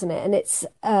tricky, isn't it? And it's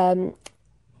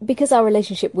because our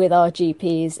relationship with our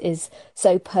GPs is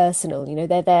so personal.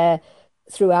 They're there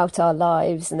throughout our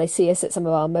lives and they see us at some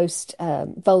of our most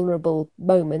vulnerable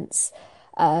moments.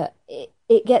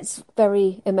 It gets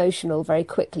very emotional very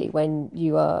quickly when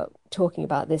you are talking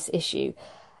about this issue.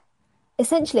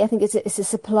 Essentially, I think it's a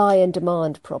supply and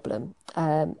demand problem.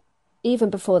 Even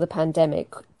before the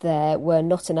pandemic, there were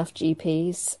not enough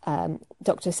GPs.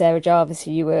 Dr. Sarah Jarvis,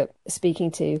 who you were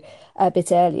speaking to a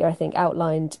bit earlier, I think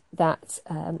outlined that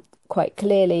quite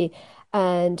clearly.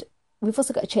 And we've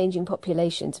also got a changing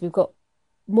population. So we've got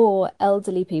more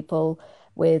elderly people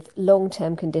with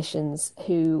long-term conditions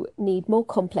who need more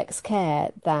complex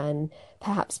care than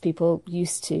perhaps people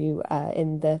used to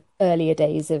in the earlier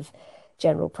days of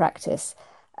general practice.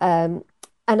 And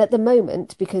at the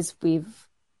moment, because we've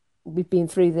been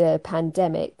through the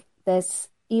pandemic, there's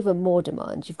even more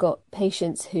demand. You've got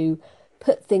patients who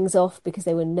put things off because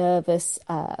they were nervous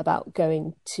about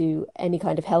going to any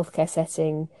kind of healthcare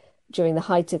setting during the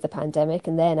height of the pandemic,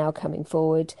 and they're now coming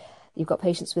forward. You've got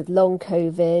patients with long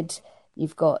COVID.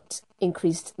 You've got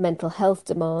increased mental health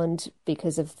demand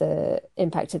because of the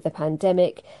impact of the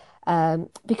pandemic,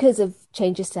 because of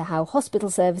changes to how hospital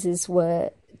services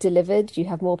were delivered. You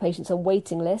have more patients on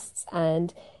waiting lists,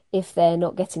 and if they're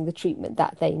not getting the treatment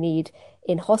that they need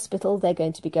in hospital, they're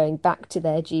going to be going back to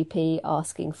their GP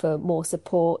asking for more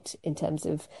support in terms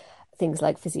of things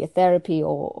like physiotherapy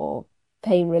or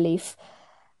pain relief.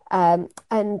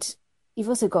 And you've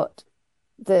also got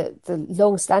the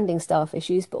long-standing staff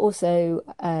issues, but also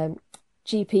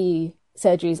GP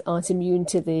surgeries aren't immune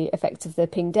to the effects of the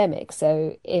pandemic.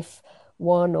 So if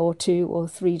 1 or 2 or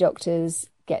 3 doctors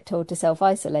get told to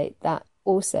self-isolate, that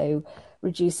also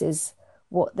reduces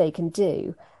what they can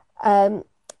do.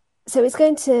 So it's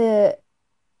going to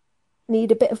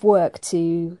need a bit of work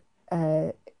to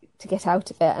get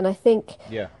out of it. And I think,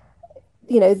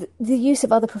 the use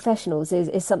of other professionals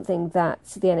is something that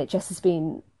the NHS has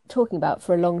been talking about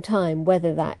for a long time,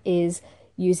 whether that is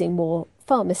using more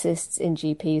pharmacists in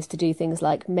GPs to do things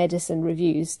like medicine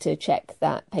reviews to check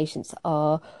that patients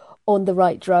are on the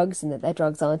right drugs and that their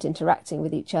drugs aren't interacting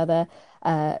with each other.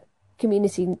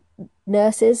 Community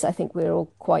nurses, I think we're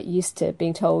all quite used to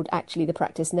being told actually the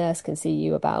practice nurse can see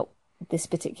you about this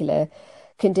particular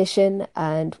condition,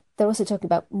 and they're also talking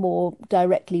about more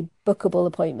directly bookable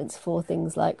appointments for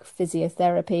things like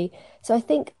physiotherapy. So I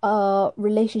think our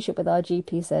relationship with our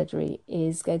GP surgery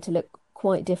is going to look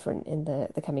quite different in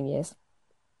the coming years.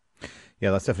 Yeah,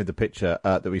 that's definitely the picture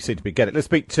that we seem to be getting. Let's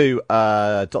speak to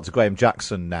Dr. Graham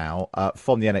Jackson now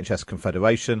from the NHS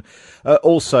Confederation,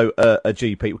 also a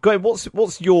GP. Graham,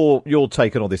 what's your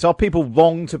take on all this? Are people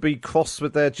wrong to be cross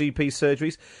with their GP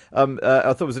surgeries?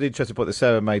 I thought it was an interesting point that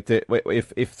Sarah made, that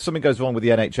if something goes wrong with the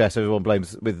NHS, everyone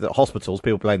blames, with the hospitals,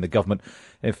 people blame the government.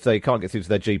 If they can't get through to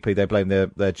their GP, they blame their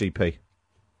GP.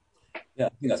 Yeah, I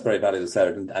think that's very valid,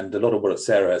 Sarah, and a lot of what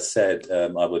Sarah has said,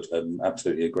 I would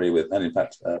absolutely agree with, and in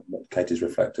fact, what Katie's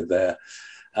reflected there.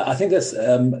 I think there's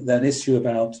an issue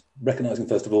about recognising,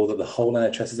 first of all, that the whole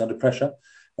NHS is under pressure.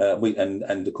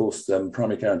 And of course,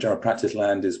 primary care and general practice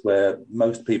land is where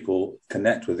most people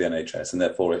connect with the NHS, and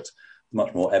therefore it's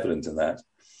much more evident in that.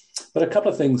 But a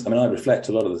couple of things, I reflect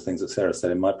a lot of the things that Sarah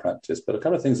said in my practice, but a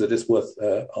couple of things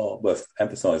that are worth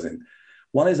emphasising.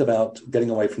 One is about getting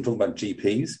away from talking about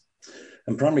GPs.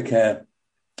 And primary care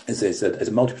is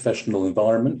a multi-professional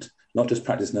environment, not just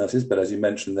practice nurses, but as you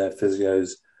mentioned, they're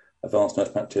physios, advanced nurse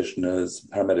practitioners,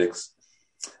 paramedics,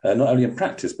 not only in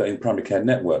practice, but in primary care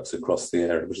networks across the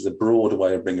area, which is a broader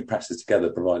way of bringing practices together,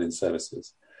 providing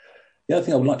services. The other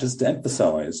thing I would like just to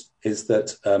emphasise is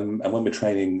that, and when we're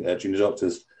training junior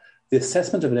doctors, the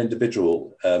assessment of an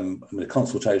individual, a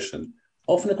consultation,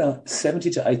 often about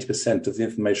 70 to 80% of the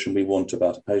information we want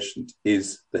about a patient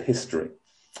is the history.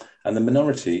 And the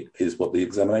minority is what the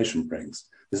examination brings.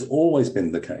 This has always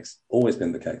been the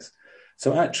case.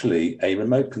 So actually, a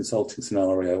remote consulting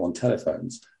scenario on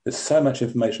telephones, there's so much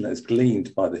information that is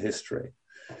gleaned by the history.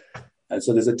 And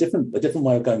so there's a different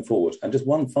way of going forward. And just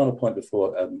one final point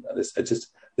before this,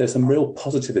 there's some real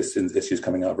positive issues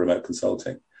coming out of remote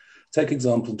consulting. Take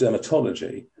example,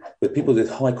 dermatology, with people with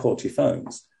high quality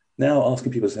phones. Now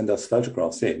asking people to send us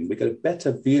photographs in, we get a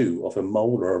better view of a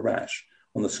mole or a rash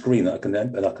on the screen that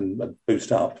I can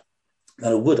boost up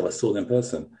than I would if I saw them in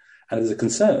person. And as a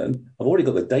concern, I've already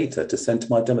got the data to send to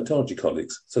my dermatology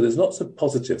colleagues. So there's lots of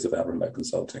positives about remote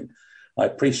consulting. I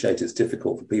appreciate it's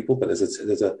difficult for people, but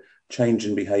there's a change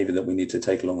in behaviour that we need to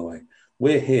take along the way.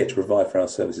 We're here to provide for our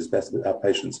services our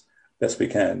patients best we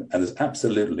can. And there's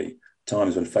absolutely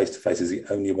times when face-to-face is the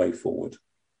only way forward.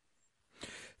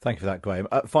 Thank you for that, Graham.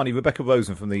 Finally, Rebecca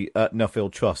Rosen from the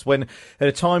Nuffield Trust. At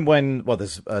a time when,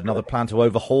 there's another plan to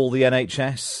overhaul the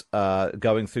NHS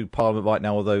going through Parliament right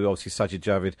now, although obviously Sajid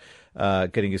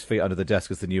Javid getting his feet under the desk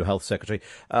as the new Health Secretary.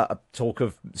 Talk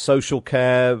of social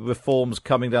care reforms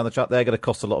coming down the track. They're going to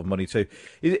cost a lot of money too.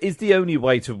 Is the only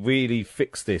way to really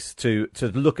fix this to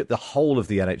look at the whole of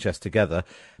the NHS together,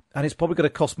 and it's probably going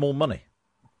to cost more money?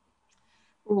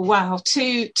 Wow,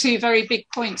 two very big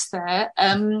points there.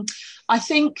 I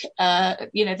think,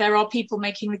 there are people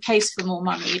making the case for more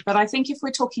money, but I think if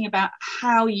we're talking about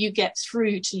how you get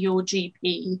through to your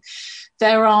GP,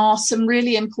 there are some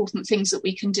really important things that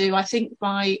we can do. I think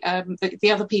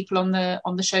the other people on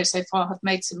the show so far have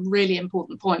made some really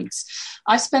important points.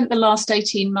 I spent the last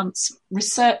 18 months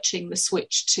researching the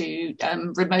switch to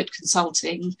remote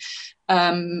consulting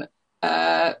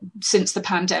since the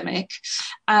pandemic,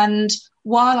 and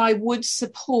while I would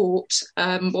support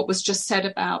what was just said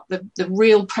about the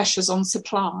real pressures on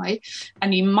supply,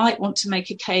 and you might want to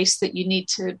make a case that you need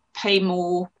to pay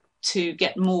more to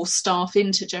get more staff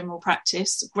into general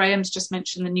practice. Graham's just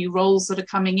mentioned the new roles that are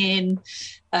coming in.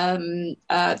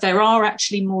 There are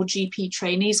actually more GP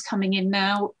trainees coming in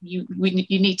now. You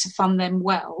need to fund them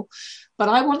well. But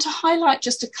I want to highlight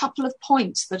just a couple of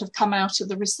points that have come out of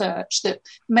the research that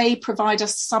may provide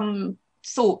us some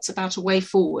thoughts about a way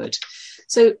forward.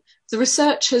 So the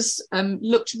researchers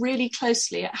looked really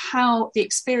closely at how the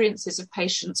experiences of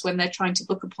patients when they're trying to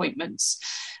book appointments.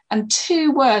 And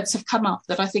two words have come up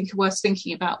that I think are worth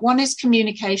thinking about. One is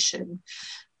communication.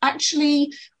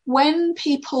 Actually, when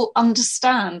people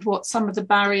understand what some of the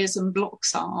barriers and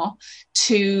blocks are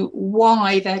to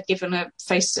why they're given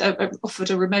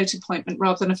offered a remote appointment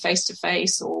rather than a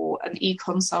face-to-face, or an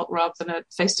e-consult rather than a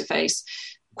face-to-face,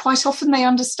 quite often they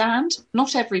understand,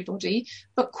 not everybody,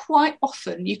 but quite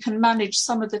often you can manage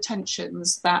some of the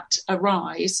tensions that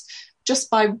arise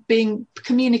just by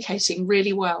communicating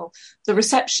really well. The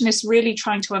receptionist really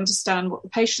trying to understand what the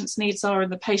patient's needs are,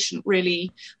 and the patient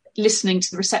really listening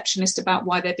to the receptionist about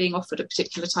why they're being offered a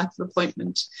particular type of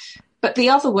appointment. But the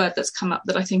other word that's come up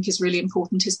that I think is really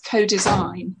important is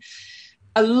co-design.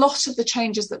 A lot of the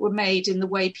changes that were made in the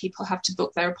way people have to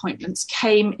book their appointments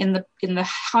came in the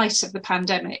height of the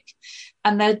pandemic,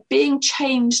 and they're being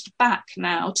changed back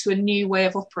now to a new way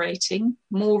of operating,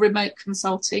 more remote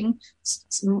consulting,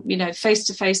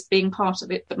 face-to-face being part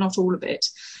of it, but not all of it.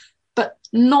 But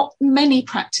not many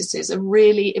practices are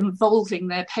really involving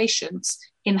their patients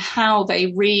in how they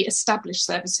re-establish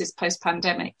services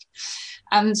post-pandemic.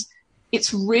 And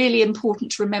it's really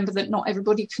important to remember that not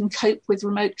everybody can cope with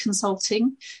remote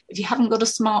consulting. If you haven't got a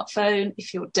smartphone,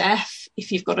 if you're deaf,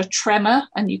 if you've got a tremor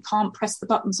and you can't press the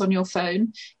buttons on your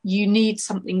phone, you need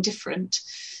something different.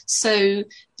 So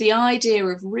the idea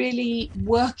of really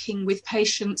working with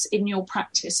patients in your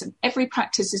practice, and every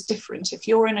practice is different. If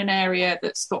you're in an area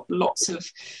that's got lots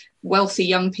of wealthy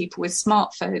young people with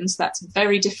smartphones, that's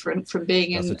very different from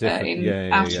being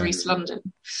in outer East London.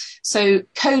 So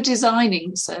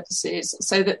co-designing services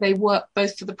so that they work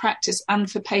both for the practice and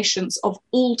for patients of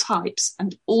all types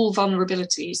and all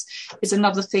vulnerabilities is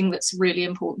another thing that's really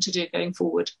important to do going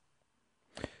forward.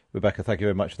 Rebecca, thank you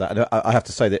very much for that. And I have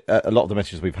to say that a lot of the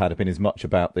messages we've had have been as much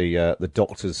about the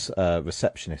doctor's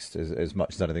receptionist as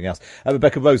much as anything else.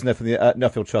 Rebecca Rosen there from the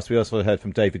Nuffield Trust. We also heard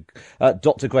from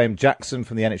Dr. Graham Jackson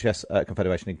from the NHS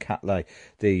Confederation in Catley,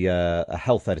 the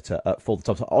health editor for the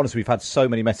Times. Honestly, we've had so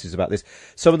many messages about this.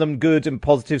 Some of them good and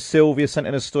positive. Sylvia sent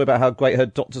in a story about how great her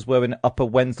doctors were in Upper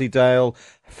Wensleydale.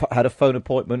 Had a phone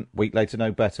appointment. Week later,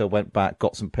 no better. Went back,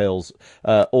 got some pills.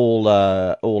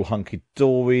 All hunky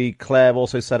dory. Claire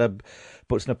also said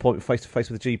booked an appointment face to face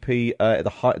with the GP at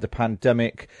the height of the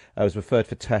pandemic. I was referred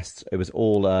for tests. It was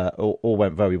all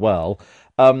went very well.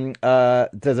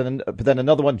 But then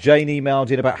another one, Jane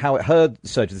emailed in about how her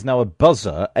surgery is now a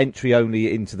buzzer entry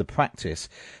only into the practice.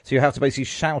 So you have to basically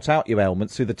shout out your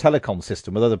ailments through the telecom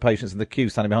system with other patients in the queue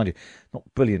standing behind you. Not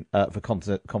brilliant for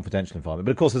confidential environment.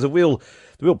 But of course, there's the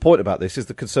real point about this is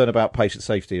the concern about patient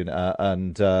safety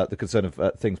and the concern of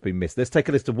things being missed. Let's take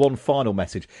a list of one final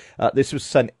message. This was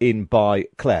sent in by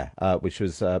Claire, which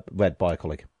was read by a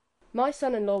colleague. My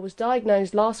son-in-law was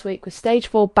diagnosed last week with stage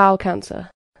 4 bowel cancer.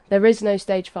 There is no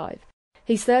stage 5.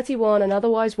 He's 31 and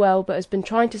otherwise well, but has been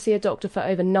trying to see a doctor for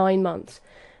over 9 months.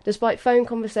 Despite phone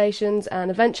conversations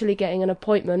and eventually getting an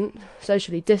appointment,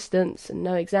 socially distanced and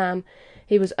no exam,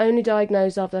 he was only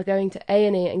diagnosed after going to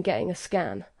A&E and getting a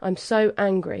scan. I'm so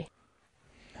angry.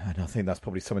 And I think that's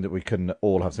probably something that we can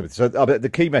all have sympathy. So the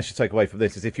key message to take away from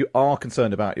this is if you are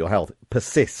concerned about your health,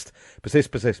 persist.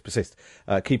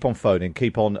 Keep on phoning.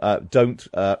 Keep on. Don't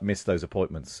miss those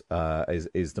appointments.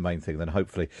 Is the main thing. Then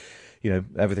hopefully,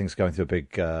 everything's going through a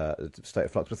big state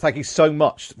of flux. But thank you so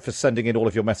much for sending in all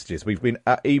of your messages. We've been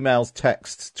emails,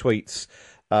 texts, tweets.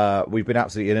 We've been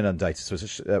absolutely inundated,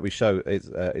 so we show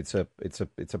it's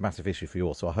a massive issue for you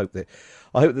all. So I hope that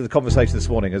the conversation this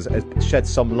morning has shed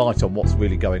some light on what's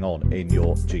really going on in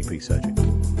your GP surgery.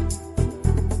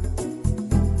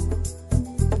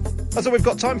 That's all we've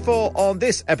got time for on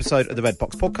this episode of the Red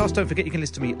Box Podcast. Don't forget you can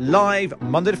listen to me live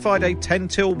Monday to Friday, 10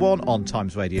 till 1 on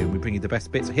Times Radio. We bring you the best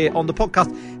bits here on the podcast.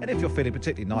 And if you're feeling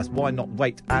particularly nice, why not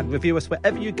wait and review us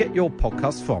wherever you get your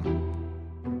podcasts from.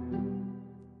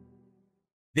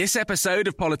 This episode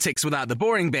of Politics Without the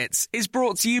Boring Bits is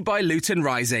brought to you by Luton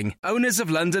Rising, owners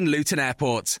of London Luton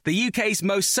Airport, the UK's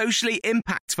most socially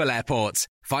impactful airport.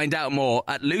 Find out more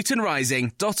at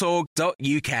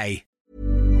lutonrising.org.uk.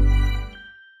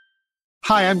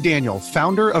 Hi, I'm Daniel,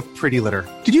 founder of Pretty Litter.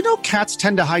 Did you know cats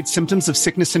tend to hide symptoms of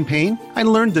sickness and pain? I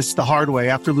learned this the hard way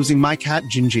after losing my cat,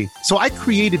 Gingy. So I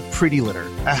created Pretty Litter,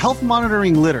 a health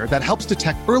monitoring litter that helps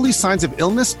detect early signs of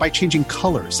illness by changing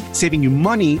colors, saving you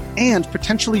money and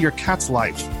potentially your cat's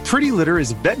life. Pretty Litter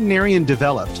is veterinarian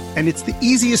developed, and it's the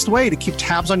easiest way to keep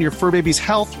tabs on your fur baby's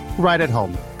health right at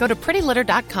home. Go to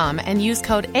prettylitter.com and use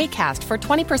code ACAST for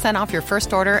 20% off your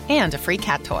first order and a free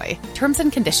cat toy. Terms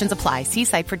and conditions apply. See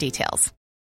site for details.